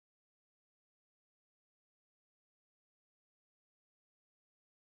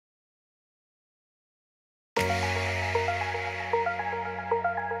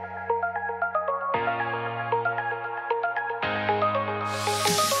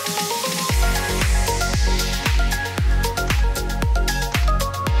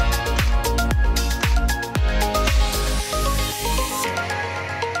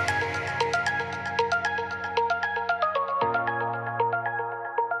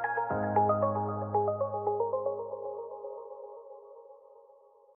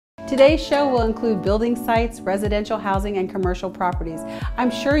Today's show will include building sites, residential housing, and commercial properties.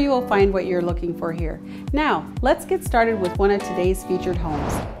 I'm sure you will find what you're looking for here. Now, let's get started with one of today's featured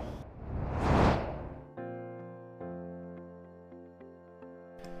homes.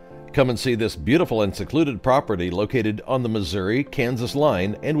 Come and see this beautiful and secluded property located on the Missouri-Kansas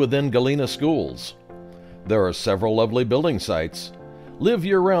line and within Galena schools. There are several lovely building sites. Live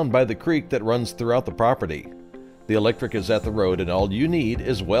year-round by the creek that runs throughout the property. The electric is at the road and all you need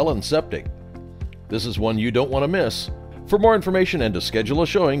is well and septic. This is one you don't want to miss. For more information and to schedule a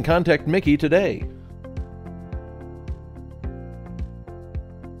showing, contact Micci today.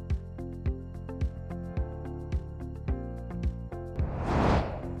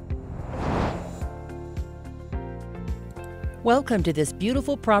 Welcome to this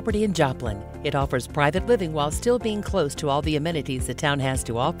beautiful property in Joplin. It offers private living while still being close to all the amenities the town has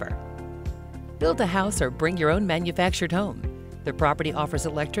to offer. Build a house or bring your own manufactured home. The property offers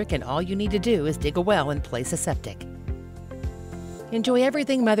electric and all you need to do is dig a well and place a septic. Enjoy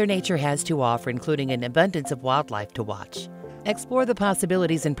everything Mother Nature has to offer, including an abundance of wildlife to watch. Explore the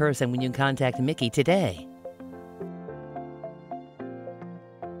possibilities in person when you contact Micci today.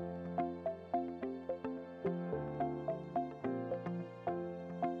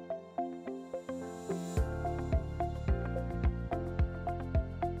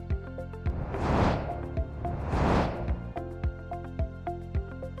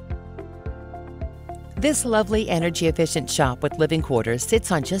 This lovely, energy-efficient shop with living quarters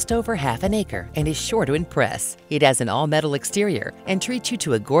sits on just over half an acre and is sure to impress. It has an all-metal exterior and treats you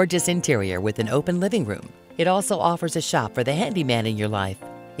to a gorgeous interior with an open living room. It also offers a shop for the handyman in your life.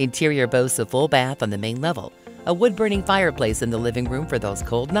 Interior boasts a full bath on the main level, a wood-burning fireplace in the living room for those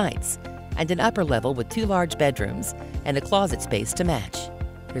cold nights, and an upper level with 2 large bedrooms and a closet space to match.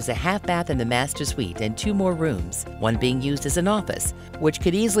 There's a half bath in the master suite and 2 more rooms, one being used as an office, which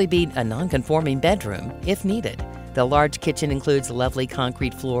could easily be a non-conforming bedroom if needed. The large kitchen includes lovely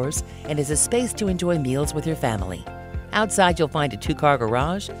concrete floors and is a space to enjoy meals with your family. Outside you'll find a 2-car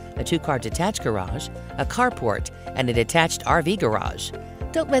garage, a 2-car detached garage, a carport, and a detached RV garage.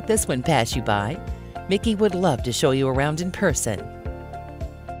 Don't let this one pass you by. Micci would love to show you around in person.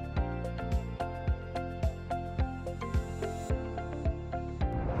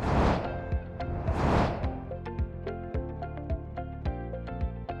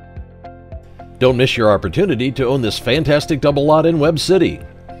 Don't miss your opportunity to own this fantastic double lot in Webb City.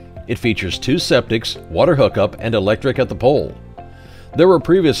 It features 2 septics, water hookup, and electric at the pole. There were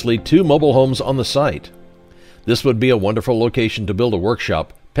previously 2 mobile homes on the site. This would be a wonderful location to build a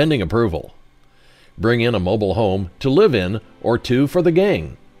workshop, pending approval. Bring in a mobile home to live in or 2 for the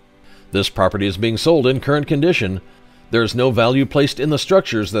gang. This property is being sold in current condition. There is no value placed in the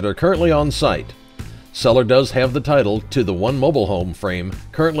structures that are currently on site. Seller does have the title to the 1 mobile home frame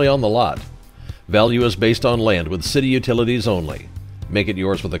currently on the lot. Value is based on land with city utilities only. Make it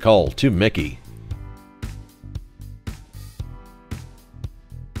yours with a call to Micci.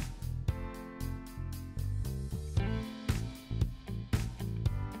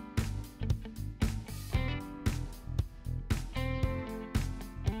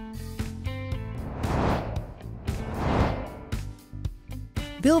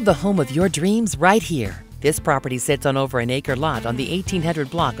 Build the home of your dreams right here. This property sits on over an acre lot on the 1800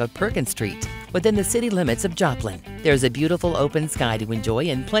 block of Perkins Street, within the city limits of Joplin. There's a beautiful open sky to enjoy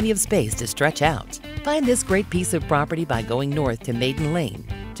and plenty of space to stretch out. Find this great piece of property by going north to Maiden Lane,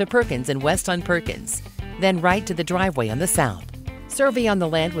 to Perkins and west on Perkins, then right to the driveway on the south. Survey on the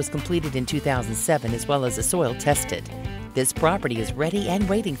land was completed in 2007 as well as the soil tested. This property is ready and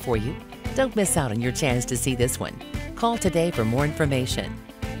waiting for you. Don't miss out on your chance to see this one. Call today for more information.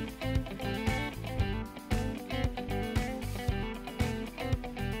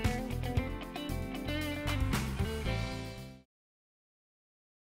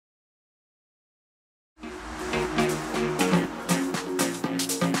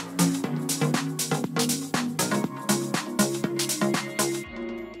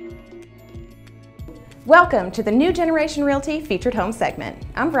 Welcome to the New Generation Realty Featured Home segment.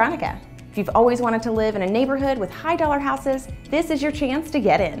 I'm Veronica. If you've always wanted to live in a neighborhood with high-dollar houses, this is your chance to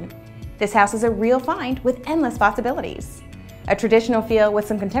get in. This house is a real find with endless possibilities. A traditional feel with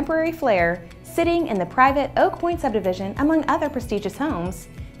some contemporary flair, sitting in the private Oak Point subdivision among other prestigious homes,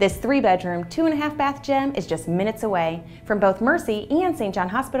 this 3-bedroom, 2.5-bath gem is just minutes away from both Mercy and St. John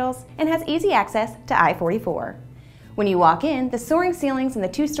hospitals and has easy access to I-44. When you walk in, the soaring ceilings and the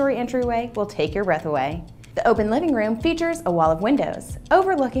 2-story entryway will take your breath away. The open living room features a wall of windows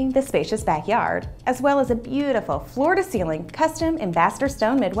overlooking the spacious backyard, as well as a beautiful floor-to-ceiling custom Ambassador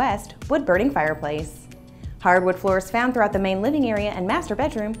Stone Midwest wood-burning fireplace. Hardwood floors found throughout the main living area and master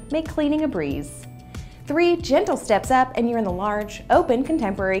bedroom make cleaning a breeze. 3 gentle steps up and you're in the large, open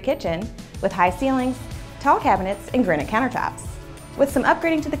contemporary kitchen with high ceilings, tall cabinets, and granite countertops. With some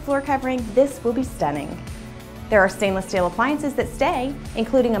upgrading to the floor covering, this will be stunning. There are stainless steel appliances that stay,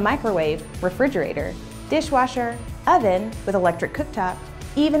 including a microwave, refrigerator, dishwasher, oven with electric cooktop,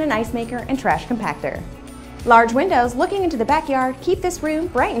 even an ice maker and trash compactor. Large windows looking into the backyard keep this room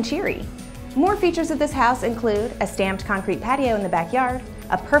bright and cheery. More features of this house include a stamped concrete patio in the backyard,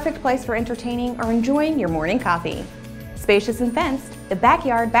 a perfect place for entertaining or enjoying your morning coffee. Spacious and fenced, the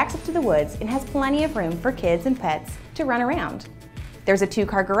backyard backs up to the woods and has plenty of room for kids and pets to run around. There's a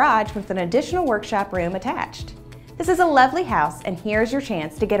 2-car garage with an additional workshop room attached. This is a lovely house, and here's your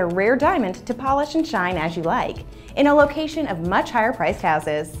chance to get a rare diamond to polish and shine as you like, in a location of much higher priced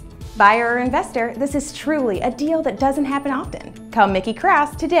houses. Buyer or investor, this is truly a deal that doesn't happen often. Call Micci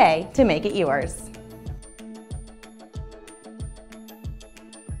Kraus today to make it yours.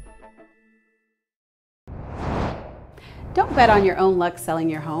 Don't bet on your own luck selling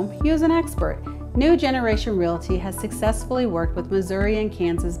your home. Use an expert. New Generation Realty has successfully worked with Missouri and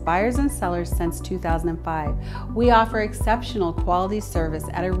Kansas buyers and sellers since 2005. We offer exceptional quality service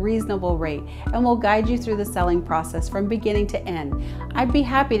at a reasonable rate and will guide you through the selling process from beginning to end. I'd be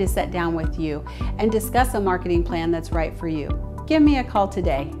happy to sit down with you and discuss a marketing plan that's right for you. Give me a call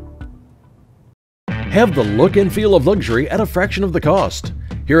today. Have the look and feel of luxury at a fraction of the cost.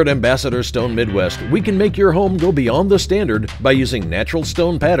 Here at Ambassador Stone Midwest, we can make your home go beyond the standard by using natural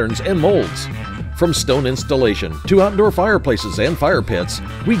stone patterns and molds. From stone installation to outdoor fireplaces and fire pits,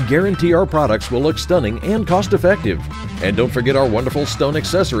 we guarantee our products will look stunning and cost-effective. And don't forget our wonderful stone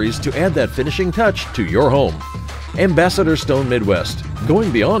accessories to add that finishing touch to your home. Ambassador Stone Midwest,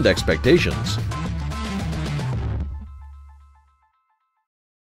 going beyond expectations.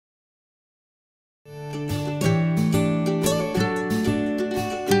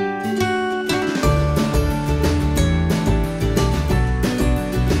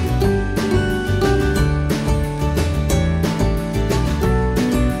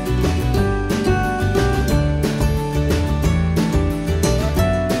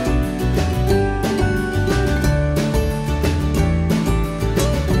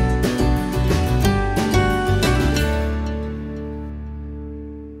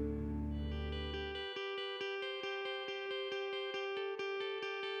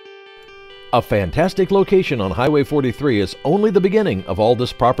 A fantastic location on Highway 43 is only the beginning of all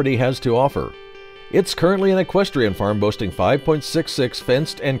this property has to offer. It's currently an equestrian farm boasting 5.66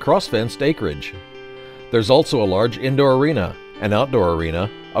 fenced and cross-fenced acreage. There's also a large indoor arena, an outdoor arena,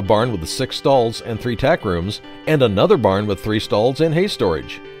 a barn with 6 stalls and 3 tack rooms, and another barn with 3 stalls and hay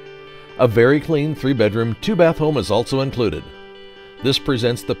storage. A very clean 3-bedroom, 2-bath home is also included. This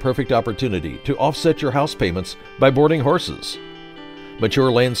presents the perfect opportunity to offset your house payments by boarding horses.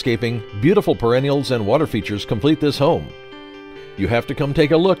 Mature landscaping, beautiful perennials, and water features complete this home. You have to come take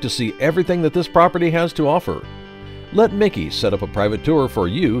a look to see everything that this property has to offer. Let Micci set up a private tour for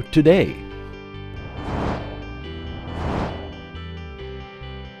you today.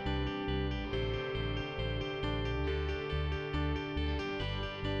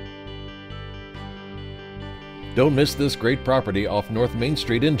 Don't miss this great property off North Main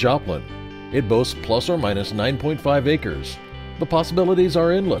Street in Joplin. It boasts plus or minus 9.5 acres. The possibilities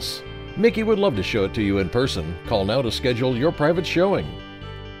are endless. Micci would love to show it to you in person. Call now to schedule your private showing.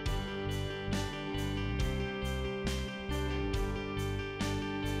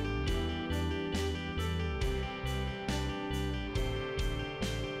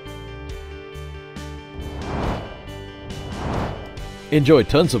 Enjoy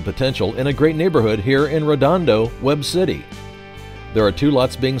tons of potential in a great neighborhood here in Redondo, Webb City. There are 2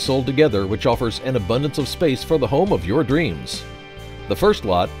 lots being sold together, which offers an abundance of space for the home of your dreams. The first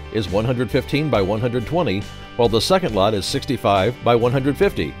lot is 115 by 120, while the second lot is 65 by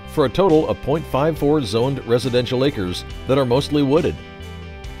 150, for a total of 0.54 zoned residential acres that are mostly wooded.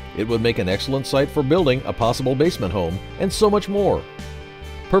 It would make an excellent site for building a possible basement home, and so much more.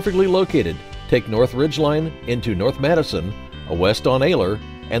 Perfectly located, take North Ridgeline into North Madison, west on Ayler,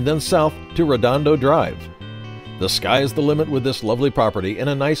 and then south to Redondo Drive. The sky is the limit with this lovely property in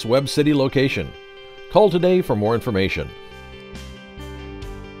a nice Webb City location. Call today for more information.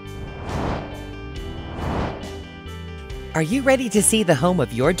 Are you ready to see the home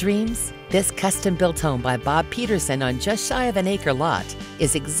of your dreams? This custom-built home by Bob Peterson on just shy of an acre lot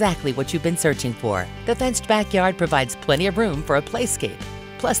is exactly what you've been searching for. The fenced backyard provides plenty of room for a playscape,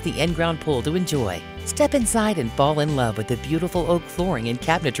 plus the in-ground pool to enjoy. Step inside and fall in love with the beautiful oak flooring and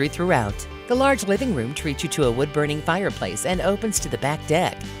cabinetry throughout. The large living room treats you to a wood-burning fireplace and opens to the back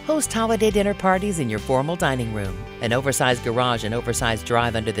deck. Host holiday dinner parties in your formal dining room. An oversized garage and oversized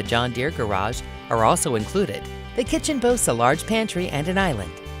drive under the John Deere garage are also included. The kitchen boasts a large pantry and an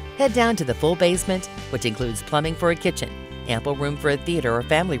island. Head down to the full basement, which includes plumbing for a kitchen, ample room for a theater or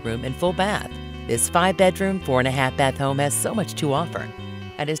family room, and full bath. This 5-bedroom, 4.5-bath home has so much to offer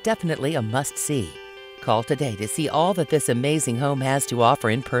and is definitely a must-see. Call today to see all that this amazing home has to offer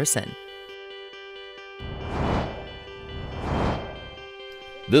in person.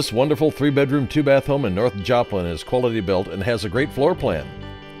 This wonderful 3-bedroom, 2-bath home in North Joplin is quality built and has a great floor plan.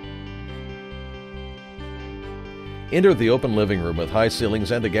 Enter the open living room with high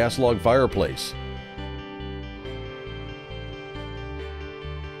ceilings and a gas log fireplace.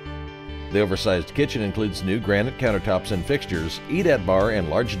 The oversized kitchen includes new granite countertops and fixtures, eat-at bar, and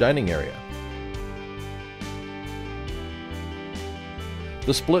large dining area.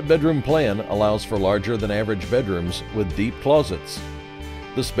 The split bedroom plan allows for larger than average bedrooms with deep closets.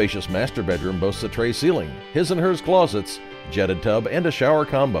 The spacious master bedroom boasts a tray ceiling, his and hers closets, jetted tub, and a shower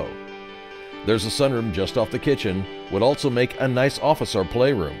combo. There's a sunroom just off the kitchen, would also make a nice office or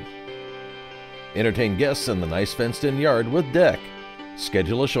playroom. Entertain guests in the nice fenced-in yard with deck.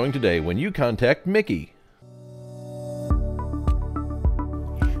 Schedule a showing today when you contact Micci.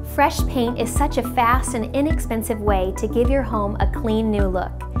 Fresh paint is such a fast and inexpensive way to give your home a clean new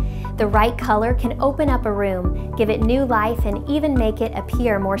look. The right color can open up a room, give it new life, and even make it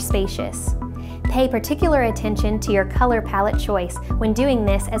appear more spacious. Pay particular attention to your color palette choice when doing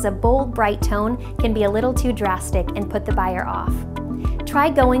this, as a bold, bright tone can be a little too drastic and put the buyer off.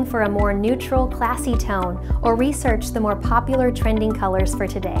 Try going for a more neutral, classy tone, or research the more popular trending colors for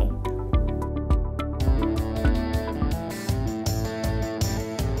today.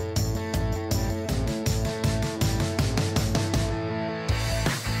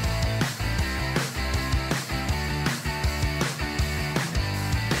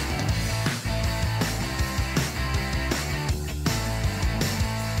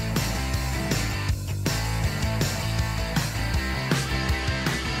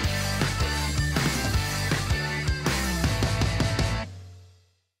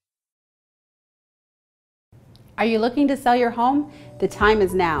 Are you looking to sell your home? The time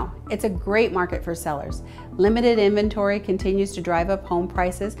is now. It's a great market for sellers. Limited inventory continues to drive up home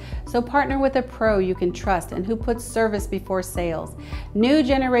prices, so partner with a pro you can trust and who puts service before sales. New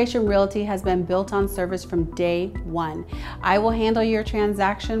Generation Realty has been built on service from day one. I will handle your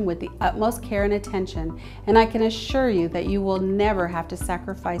transaction with the utmost care and attention, and I can assure you that you will never have to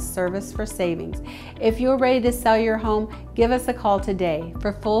sacrifice service for savings. If you're ready to sell your home, give us a call today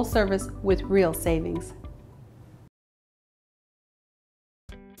for full service with real savings.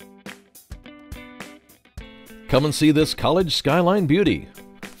 Come and see this college skyline beauty.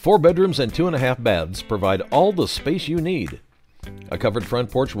 4 bedrooms and 2.5 baths provide all the space you need. A covered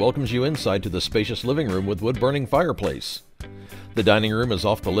front porch welcomes you inside to the spacious living room with wood-burning fireplace. The dining room is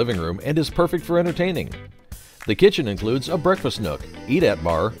off the living room and is perfect for entertaining. The kitchen includes a breakfast nook, eat-at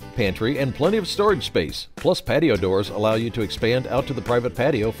bar, pantry, and plenty of storage space, plus patio doors allow you to expand out to the private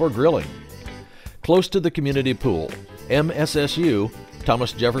patio for grilling. Close to the community pool, MSSU,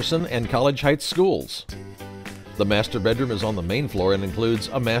 Thomas Jefferson, and College Heights schools. The master bedroom is on the main floor and includes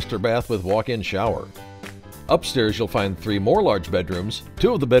a master bath with walk-in shower. Upstairs you'll find 3 more large bedrooms.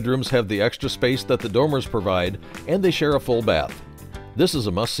 2 of the bedrooms have the extra space that the dormers provide, and they share a full bath. This is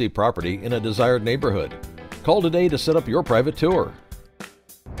a must-see property in a desired neighborhood. Call today to set up your private tour.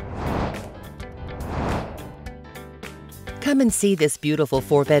 Come and see this beautiful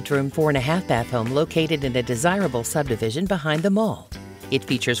 4-bedroom, 4.5-bath home located in a desirable subdivision behind the mall. It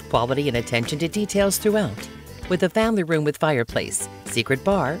features quality and attention to details throughout, with a family room with fireplace, secret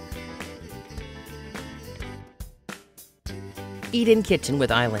bar, eat-in kitchen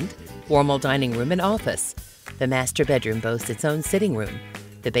with island, formal dining room, and office. The master bedroom boasts its own sitting room.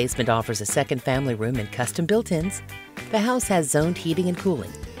 The basement offers a second family room and custom built-ins. The house has zoned heating and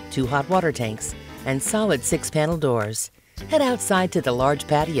cooling, 2 hot water tanks, and solid 6-panel doors. Head outside to the large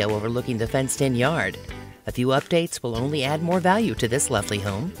patio overlooking the fenced-in yard. A few updates will only add more value to this lovely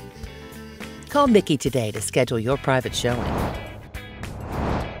home. Call Micci today to schedule your private showing.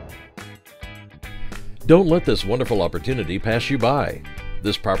 Don't let this wonderful opportunity pass you by.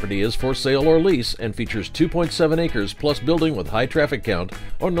 This property is for sale or lease and features 2.7 acres plus building with high traffic count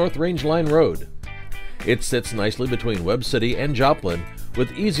on North Range Line Road. It sits nicely between Webb City and Joplin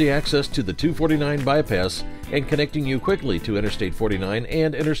with easy access to the 249 bypass and connecting you quickly to Interstate 49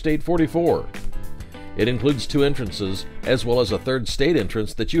 and Interstate 44. It includes 2 entrances as well as a 3rd state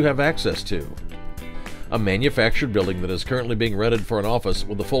entrance that you have access to. A manufactured building that is currently being rented for an office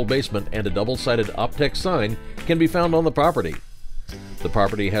with a full basement and a double-sided Optex sign can be found on the property. The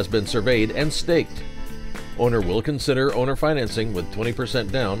property has been surveyed and staked. Owner will consider owner financing with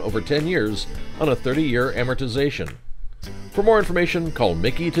 20% down over 10 years on a 30-year amortization. For more information, call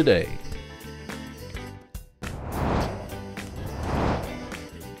Micci today.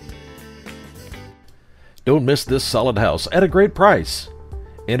 Don't miss this solid house at a great price.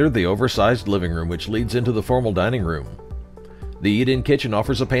 Enter the oversized living room, which leads into the formal dining room. The eat-in kitchen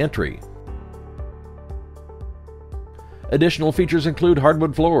offers a pantry. Additional features include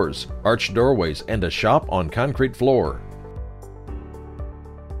hardwood floors, arched doorways, and a shop on concrete floor.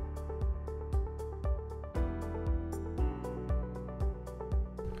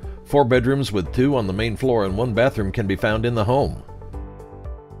 Four bedrooms with 2 on the main floor and 1 bathroom can be found in the home.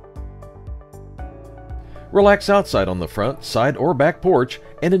 Relax outside on the front, side, or back porch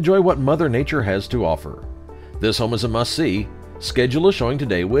and enjoy what Mother Nature has to offer. This home is a must-see. Schedule a showing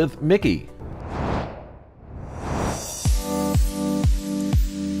today with Micci.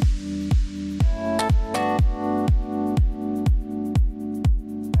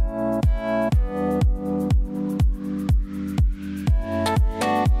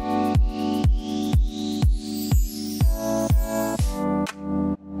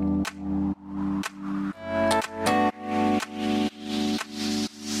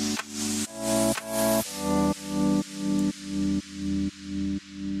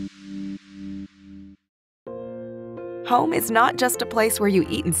 Home is not just a place where you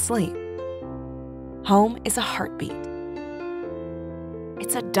eat and sleep. Home is a heartbeat.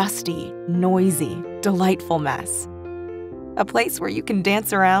 It's a dusty, noisy, delightful mess. A place where you can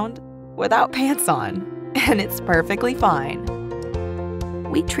dance around without pants on, and it's perfectly fine.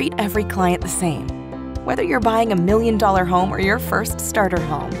 We treat every client the same, whether you're buying $1 million home or your first starter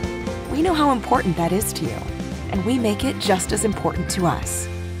home. We know how important that is to you, and we make it just as important to us.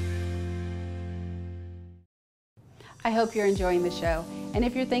 I hope you're enjoying the show. And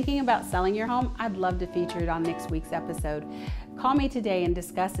if you're thinking about selling your home, I'd love to feature it on next week's episode. Call me today and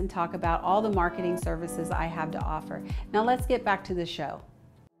discuss and talk about all the marketing services I have to offer. Now let's get back to the show.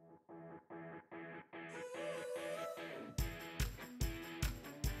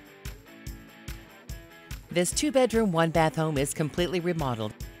 This 2-bedroom, 1-bath home is completely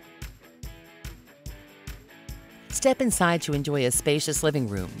remodeled. Step inside to enjoy a spacious living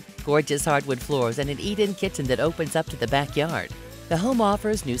room, gorgeous hardwood floors, and an eat-in kitchen that opens up to the backyard. The home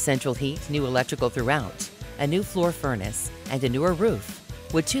offers new central heat, new electrical throughout, a new floor furnace, and a newer roof.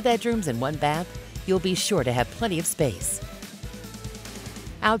 With 2 bedrooms and 1 bath, you'll be sure to have plenty of space.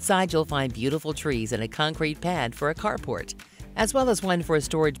 Outside, you'll find beautiful trees and a concrete pad for a carport, as well as one for a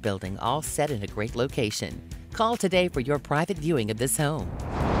storage building, all set in a great location. Call today for your private viewing of this home.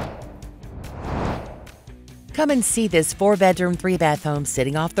 Come and see this 4-bedroom, 3-bath home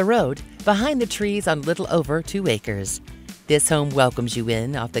sitting off the road behind the trees on little over 2 acres. This home welcomes you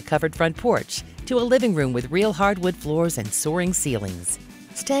in off the covered front porch to a living room with real hardwood floors and soaring ceilings.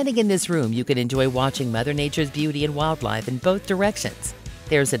 Standing in this room, you can enjoy watching Mother Nature's beauty and wildlife in both directions.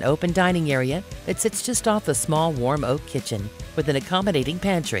 There's an open dining area that sits just off the small, warm oak kitchen with an accommodating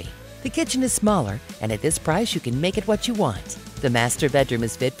pantry. The kitchen is smaller, and at this price, you can make it what you want. The master bedroom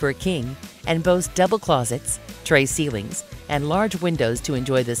is fit for a king and boasts double closets, tray ceilings, and large windows to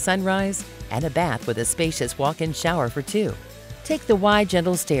enjoy the sunrise, and a bath with a spacious walk-in shower for 2. Take the wide,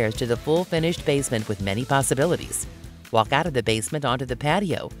 gentle stairs to the full finished basement with many possibilities. Walk out of the basement onto the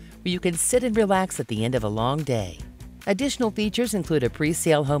patio, where you can sit and relax at the end of a long day. Additional features include a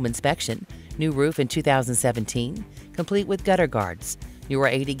pre-sale home inspection, new roof in 2017, complete with gutter guards, newer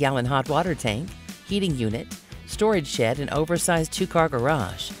 80-gallon hot water tank, heating unit, storage shed, and oversized 2-car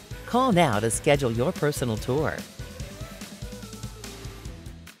garage. Call now to schedule your personal tour.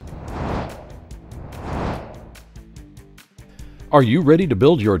 Are you ready to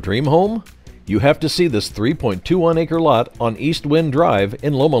build your dream home? You have to see this 3.21-acre lot on East Wind Drive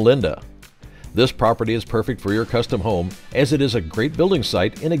in Loma Linda. This property is perfect for your custom home, as it is a great building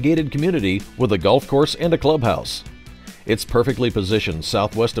site in a gated community with a golf course and a clubhouse. It's perfectly positioned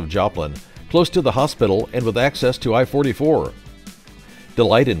southwest of Joplin, close to the hospital and with access to I-44.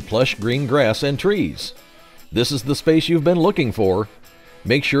 Delight in plush green grass and trees. This is the space you've been looking for.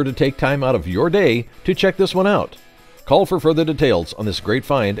 Make sure to take time out of your day to check this one out. Call for further details on this great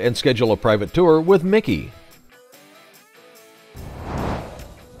find and schedule a private tour with Micci.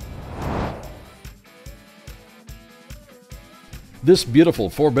 This beautiful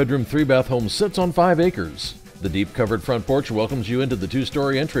 4-bedroom, 3-bath home sits on 5 acres. The deep covered front porch welcomes you into the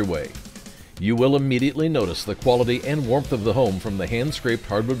 2-story entryway. You will immediately notice the quality and warmth of the home, from the hand-scraped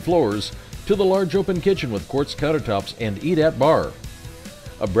hardwood floors to to the large open kitchen with quartz countertops and eat-at bar.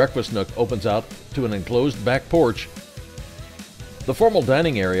 A breakfast nook opens out to an enclosed back porch. The formal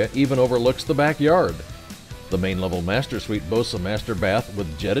dining area even overlooks the backyard. The main-level master suite boasts a master bath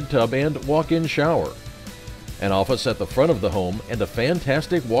with jetted tub and walk-in shower. An office at the front of the home and a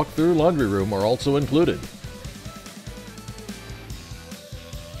fantastic walk-through laundry room are also included.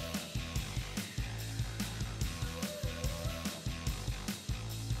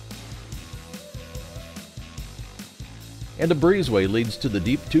 And a breezeway leads to the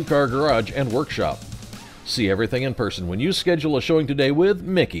deep 2-car garage and workshop. See everything in person when you schedule a showing today with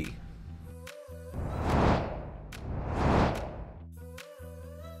Micci.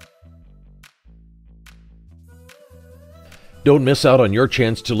 Don't miss out on your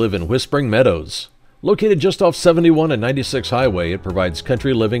chance to live in Whispering Meadows. Located just off 71 and 96 Highway, it provides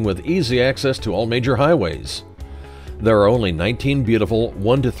country living with easy access to all major highways. There are only 19 beautiful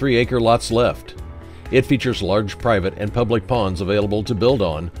 1 to 3 acre lots left. It features large private and public ponds available to build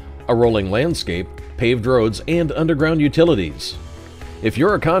on, a rolling landscape, paved roads, and underground utilities. If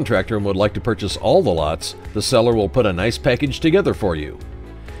you're a contractor and would like to purchase all the lots, the seller will put a nice package together for you.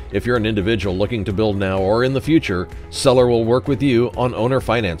 If you're an individual looking to build now or in the future, seller will work with you on owner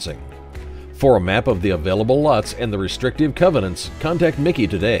financing. For a map of the available lots and the restrictive covenants, contact Micci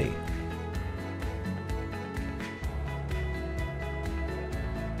today.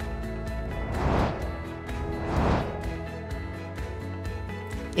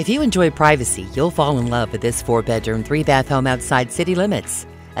 If you enjoy privacy, you'll fall in love with this 4-bedroom, 3-bath home outside city limits.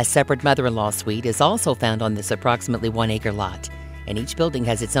 A separate mother-in-law suite is also found on this approximately 1-acre lot, and each building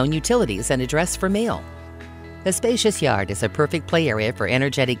has its own utilities and address for mail. The spacious yard is a perfect play area for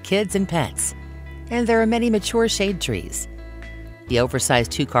energetic kids and pets, and there are many mature shade trees. The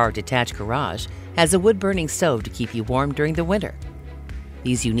oversized 2-car detached garage has a wood-burning stove to keep you warm during the winter.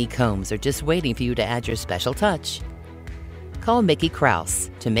 These unique homes are just waiting for you to add your special touch. Call Micci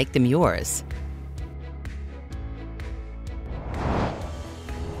Kraus to make them yours.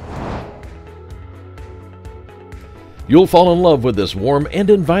 You'll fall in love with this warm and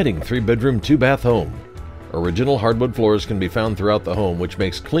inviting 3-bedroom, 2-bath home. Original hardwood floors can be found throughout the home, which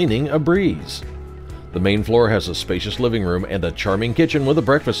makes cleaning a breeze. The main floor has a spacious living room and a charming kitchen with a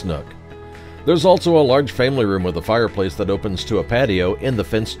breakfast nook. There's also a large family room with a fireplace that opens to a patio in the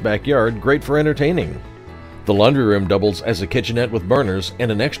fenced backyard, great for entertaining. The laundry room doubles as a kitchenette with burners,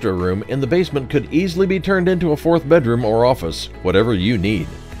 and an extra room in the basement could easily be turned into a 4th bedroom or office, whatever you need.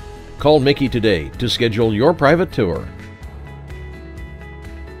 Call Micci today to schedule your private tour.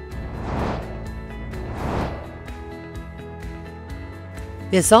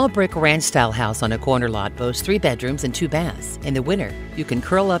 This all-brick ranch-style house on a corner lot boasts 3 bedrooms and 2 baths. In the winter, you can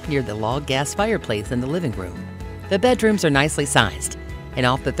curl up near the log gas fireplace in the living room. The bedrooms are nicely sized, and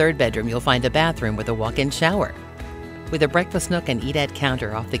off the 3rd bedroom you'll find a bathroom with a walk-in shower. With a breakfast nook and eat-at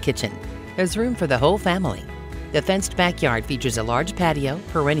counter off the kitchen, there's room for the whole family. The fenced backyard features a large patio,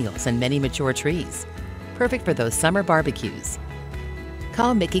 perennials, and many mature trees, perfect for those summer barbecues.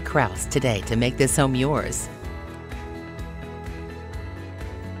 Call Micci Kraus today to make this home yours.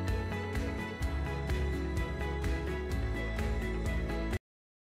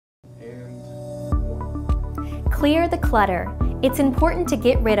 Clear the clutter. It's important to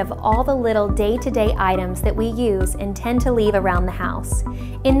get rid of all the little day-to-day items that we use and tend to leave around the house.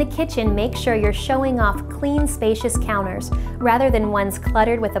 In the kitchen, make sure you're showing off clean, spacious counters rather than ones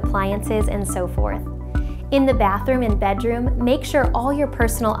cluttered with appliances and so forth. In the bathroom and bedroom, make sure all your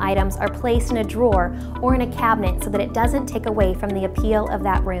personal items are placed in a drawer or in a cabinet so that it doesn't take away from the appeal of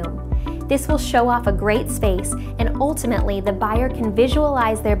that room. This will show off a great space, and ultimately the buyer can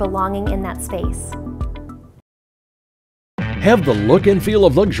visualize their belonging in that space. Have the look and feel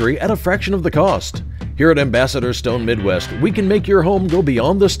of luxury at a fraction of the cost. Here at Ambassador Stone Midwest, we can make your home go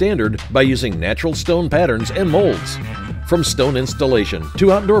beyond the standard by using natural stone patterns and molds. From stone installation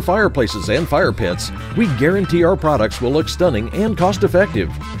to outdoor fireplaces and fire pits, we guarantee our products will look stunning and cost-effective.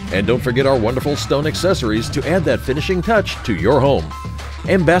 And don't forget our wonderful stone accessories to add that finishing touch to your home.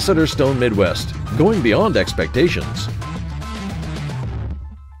 Ambassador Stone Midwest, going beyond expectations.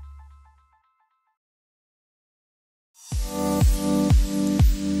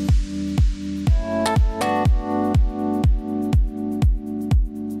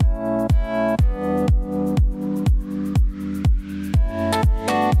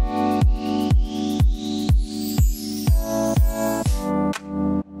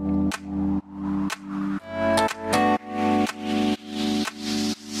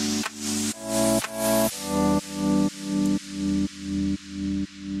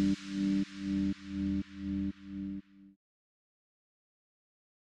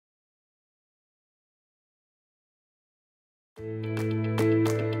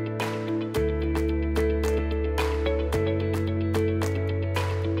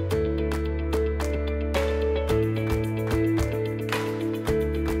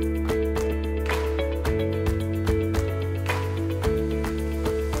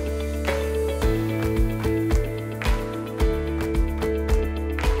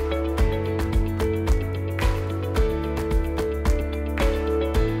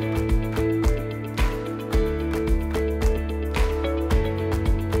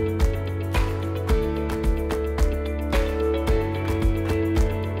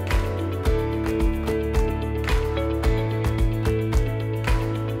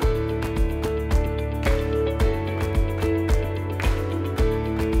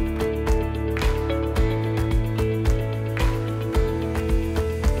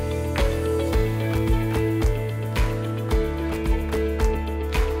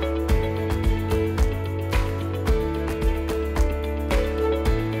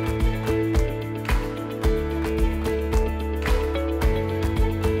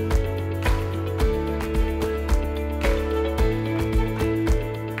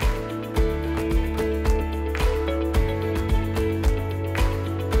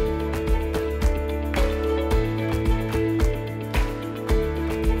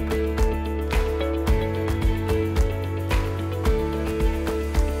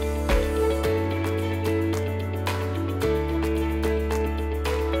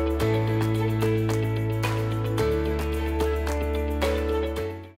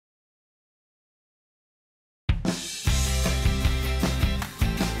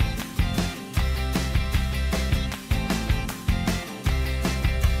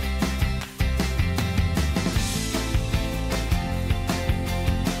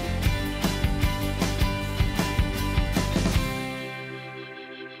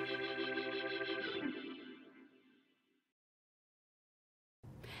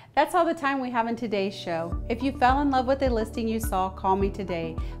 That's all the time we have in today's show. If you fell in love with a listing you saw, call me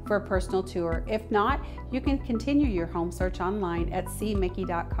today for a personal tour. If not, you can continue your home search online at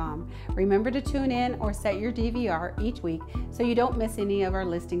cmicci.com. Remember to tune in or set your DVR each week so you don't miss any of our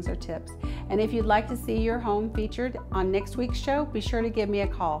listings or tips. And if you'd like to see your home featured on next week's show, be sure to give me a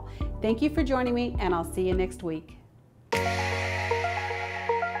call. Thank you for joining me, and I'll see you next week.